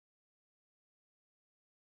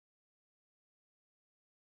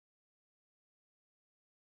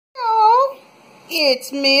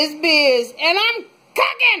It's Miss Biz, and I'm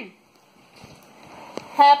cooking!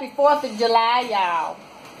 Happy 4th of July, y'all.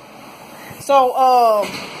 So,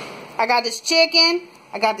 I got this chicken,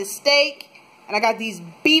 I got this steak, and I got these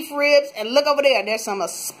beef ribs, and look over there, there's some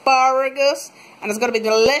asparagus, and it's gonna be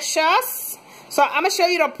delicious. So, I'm gonna show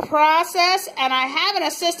you the process, and I have an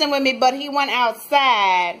assistant with me, but he went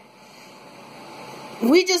outside.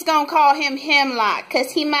 We just gonna call him Hemlock,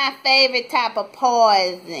 cause he my favorite type of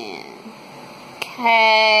poison.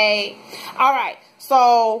 Okay. Alright,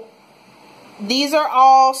 so these are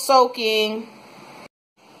all soaking.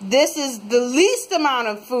 This is the least amount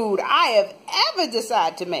of food I have ever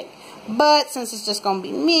decided to make. But since it's just gonna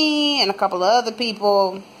be me and a couple of other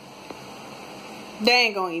people, they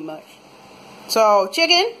ain't gonna eat much. So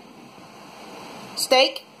chicken,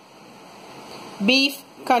 steak, beef,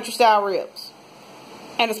 country style ribs,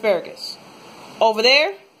 and asparagus. Over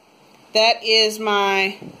there, that is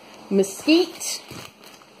my mesquite.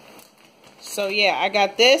 So yeah, I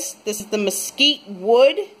got this. This is the mesquite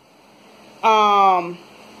wood.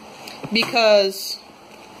 Because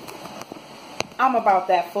I'm about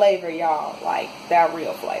that flavor, y'all. Like that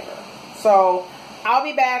real flavor. So I'll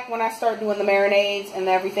be back when I start doing the marinades and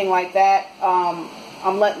everything like that.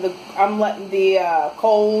 I'm letting the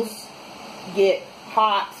coals get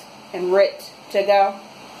hot and ready to go.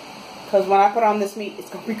 Because when I put on this meat, it's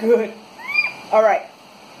gonna be good. All right.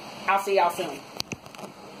 I'll see y'all soon.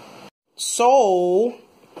 So,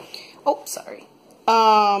 oh, sorry.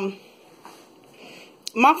 My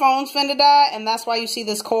phone's finna die, and that's why you see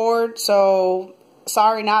this cord. So,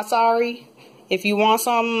 sorry, not sorry. If you want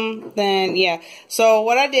something, then yeah. So,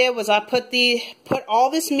 what I did was I put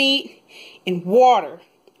all this meat in water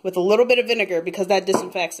with a little bit of vinegar because that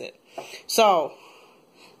disinfects it. So,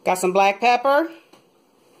 got some black pepper.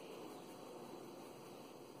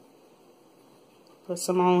 Put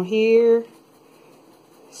some on here,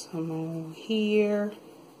 some on here,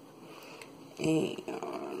 and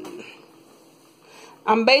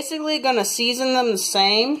I'm basically going to season them the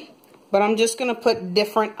same, but I'm just going to put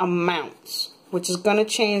different amounts, which is going to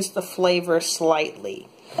change the flavor slightly.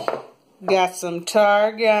 Got some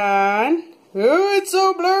tarragon. Oh, it's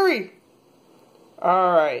so blurry.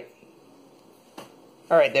 Alright.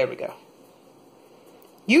 Alright, there we go.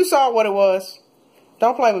 You saw what it was.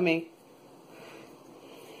 Don't play with me.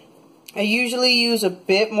 I usually use a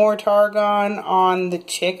bit more tarragon on the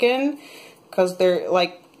chicken because they're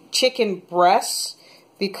like chicken breasts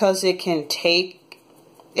because it can take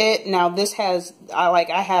it. Now this has, I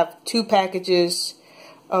have 2 packages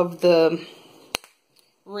of the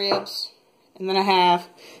ribs, and then I have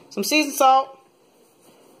some seasoned salt,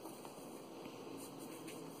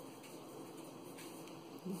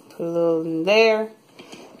 put a little in there.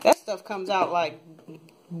 That stuff comes out like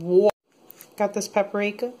water. Got this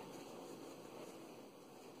paprika.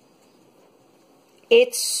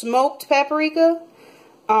 It's smoked paprika,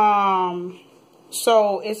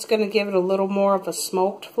 so it's going to give it a little more of a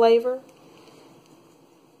smoked flavor.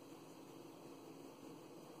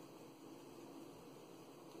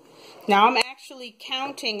 Now I'm actually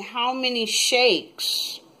counting how many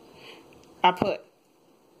shakes I put.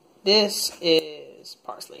 This is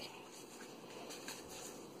parsley.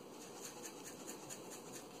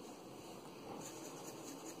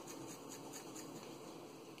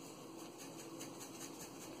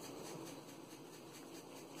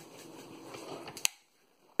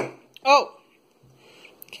 Oh,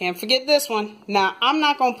 can't forget this one. Now, I'm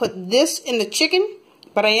not going to put this in the chicken,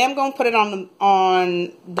 but I am going to put it on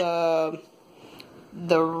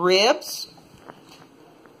the ribs.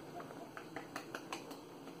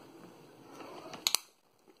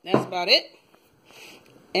 That's about it.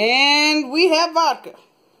 And we have vodka.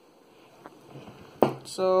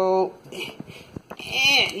 So,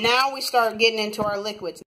 and now we start getting into our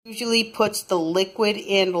liquids. Usually puts the liquid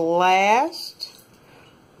in last.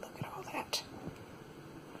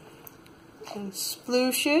 And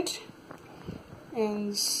sploosh it,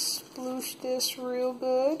 and sploosh this real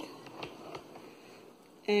good,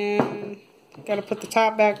 and gotta put the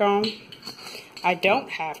top back on. I don't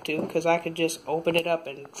have to because I could just open it up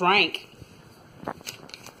and drink.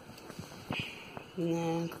 And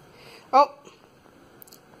then, oh,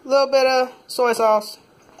 a little bit of soy sauce,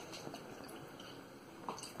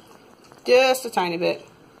 just a tiny bit.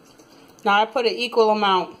 Now I put an equal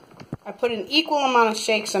amount. I put an equal amount of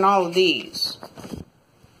shakes in all of these.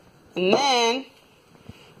 And then,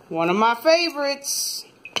 one of my favorites,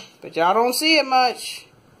 but y'all don't see it much,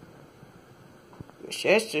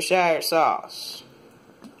 Worcestershire sauce.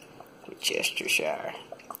 Worcestershire.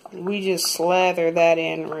 We just slather that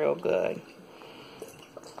in real good.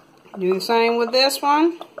 Do the same with this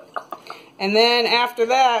one. And then after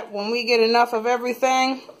that, when we get enough of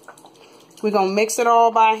everything, we're going to mix it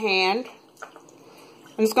all by hand.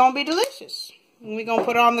 And it's going to be delicious. When we're going to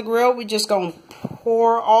put it on the grill, we're just going to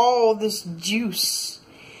pour all this juice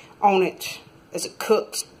on it as it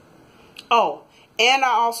cooks. Oh, and I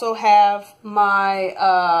also have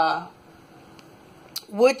my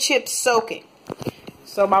wood chips soaking.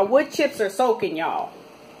 So my wood chips are soaking, y'all.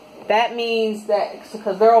 That means that,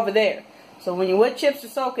 because they're over there. So when your wood chips are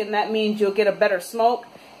soaking, that means you'll get a better smoke.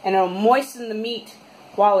 And it'll moisten the meat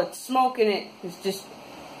while it's smoking it. It's just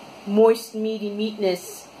moist, meaty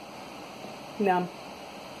meatness. Yum.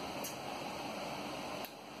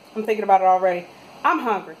 I'm thinking about it already. I'm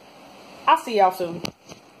hungry. I'll see y'all soon.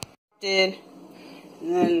 And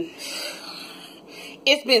then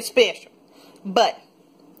it's been special. But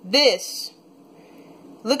this,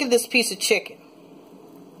 look at this piece of chicken.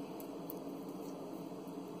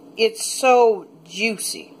 It's so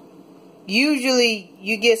juicy. Usually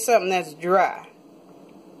you get something that's dry.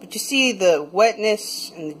 But you see the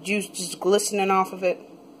wetness and the juice just glistening off of it.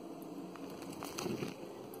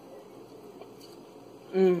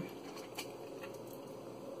 Mmm.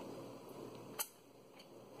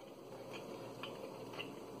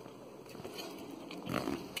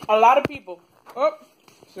 A lot of people, a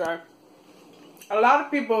lot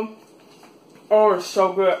of people, oh, it's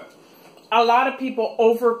so good. A lot of people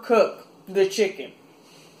overcook the chicken.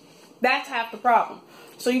 That's half the problem.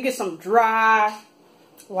 So you get some dry,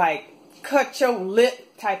 like, cut your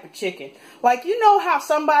lip type of chicken. Like, you know how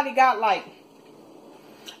somebody got, like,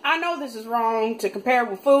 I know this is wrong to compare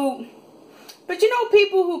with food, but you know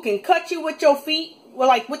people who can cut you with your feet, well,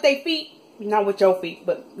 like, with their feet, not with your feet,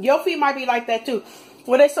 but your feet might be like that too.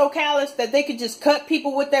 Where they're so callous that they could just cut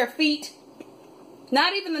people with their feet.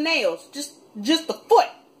 Not even the nails, just the foot.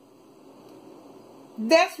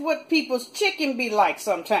 That's what people's chicken be like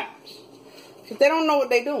sometimes. Because they don't know what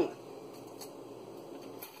they're doing.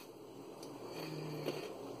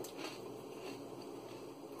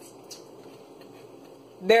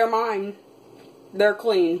 They're mine. They're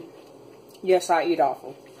clean. Yes, I eat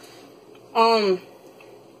awful. And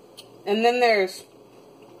then there's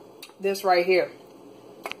this right here.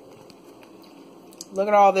 Look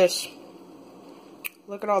at all this.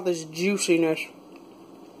 Look at all this juiciness.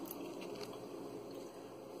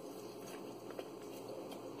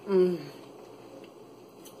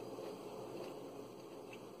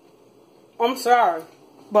 I'm sorry,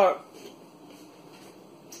 but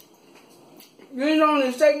this is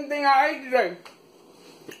only the second thing I ate today.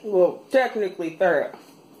 Well, technically third.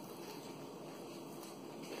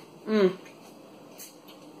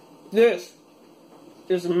 This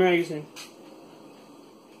is amazing.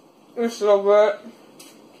 It's so good.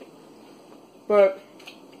 But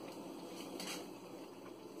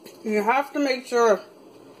you have to make sure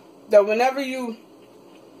that whenever you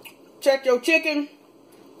check your chicken,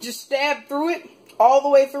 just stab through it, all the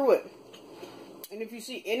way through it. And if you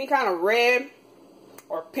see any kind of red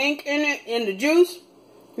or pink in it, in the juice,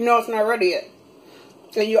 you know it's not ready yet.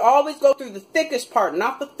 And you always go through the thickest part,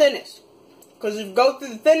 not the thinnest. Because if you go through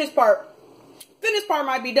the thinnest part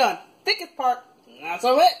might be done. Thickest part, not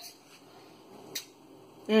so much.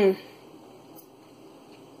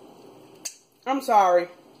 I'm sorry.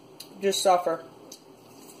 Just suffer.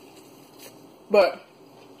 But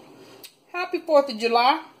happy 4th of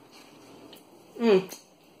July.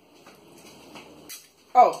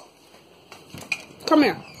 Oh. Come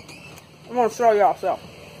here. I'm going to show y'all something.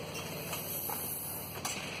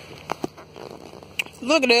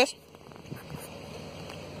 Look at this.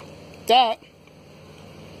 That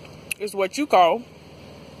is what you call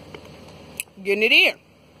getting it in.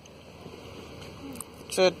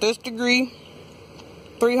 It's at this degree,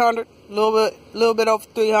 300, little bit over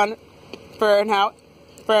 300 Fahrenheit,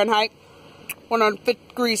 150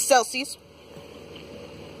 degrees Celsius,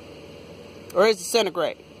 or is it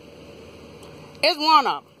centigrade? It's one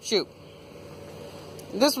of them. Shoot.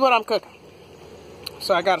 This is what I'm cooking.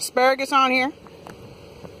 So I got asparagus on here.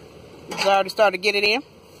 I already started to get it in.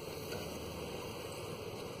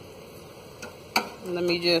 Let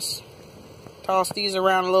me just toss these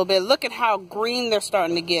around a little bit. Look at how green they're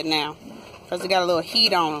starting to get now, because they got a little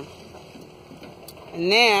heat on them.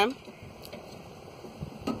 And then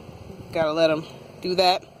gotta let them do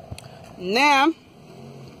that. Now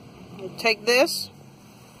take this.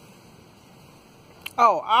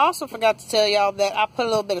 Oh, I also forgot to tell y'all that I put a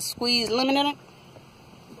little bit of squeezed lemon in it.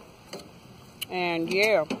 And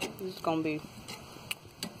yeah, this is gonna be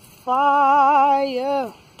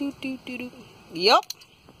fire. Doo, doo, doo, doo. Yup,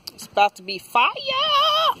 it's about to be fire.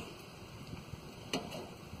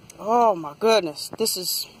 Oh my goodness, this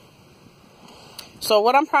is So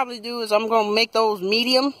what I'm probably do is I'm going to make those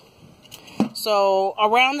medium. So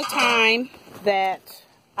around the time that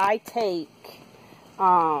I take,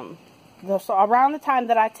 around the time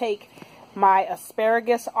that I take my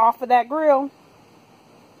asparagus off of that grill,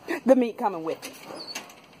 the meat coming with it.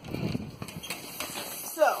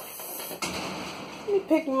 So let me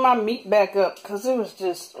pick my meat back up because it was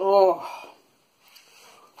just, oh.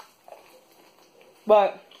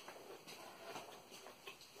 But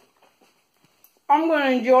I'm going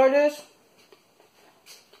to enjoy this.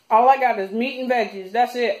 All I got is meat and veggies.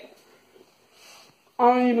 That's it.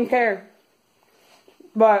 I don't even care.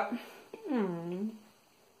 But,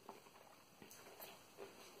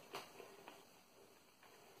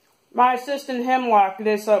 my assistant Hemlock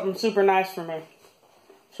did something super nice for me.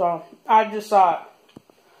 So, I just saw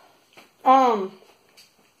it.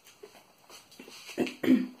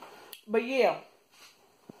 But yeah.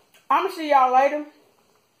 I'm going to see y'all later.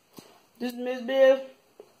 This is Ms. Biz.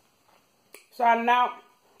 Signing out.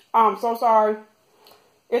 I'm so sorry.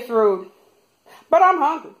 It's rude. But I'm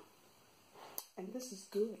hungry. And this is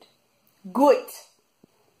good. Good.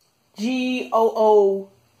 G-O-O-T.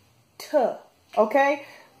 Okay?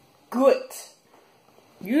 Good.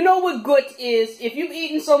 You know what good is. If you've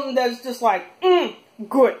eaten something that's just like,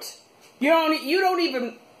 good. You don't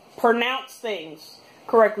even pronounce things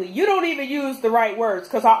correctly. You don't even use the right words.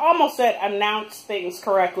 Because I almost said announce things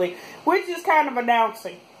correctly. Which is kind of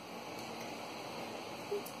announcing.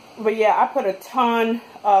 But yeah, I put a ton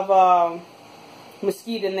of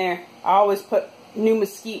mesquite in there. I always put new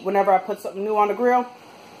mesquite whenever I put something new on the grill.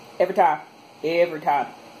 Every time. Every time.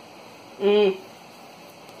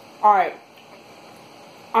 Alright.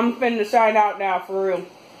 I'm finna sign out now for real.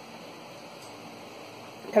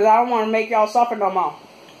 Because I don't want to make y'all suffer no more.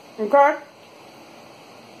 Okay?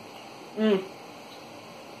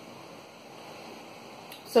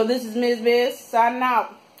 So this is Ms. Biz signing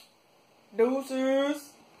out. Deuces.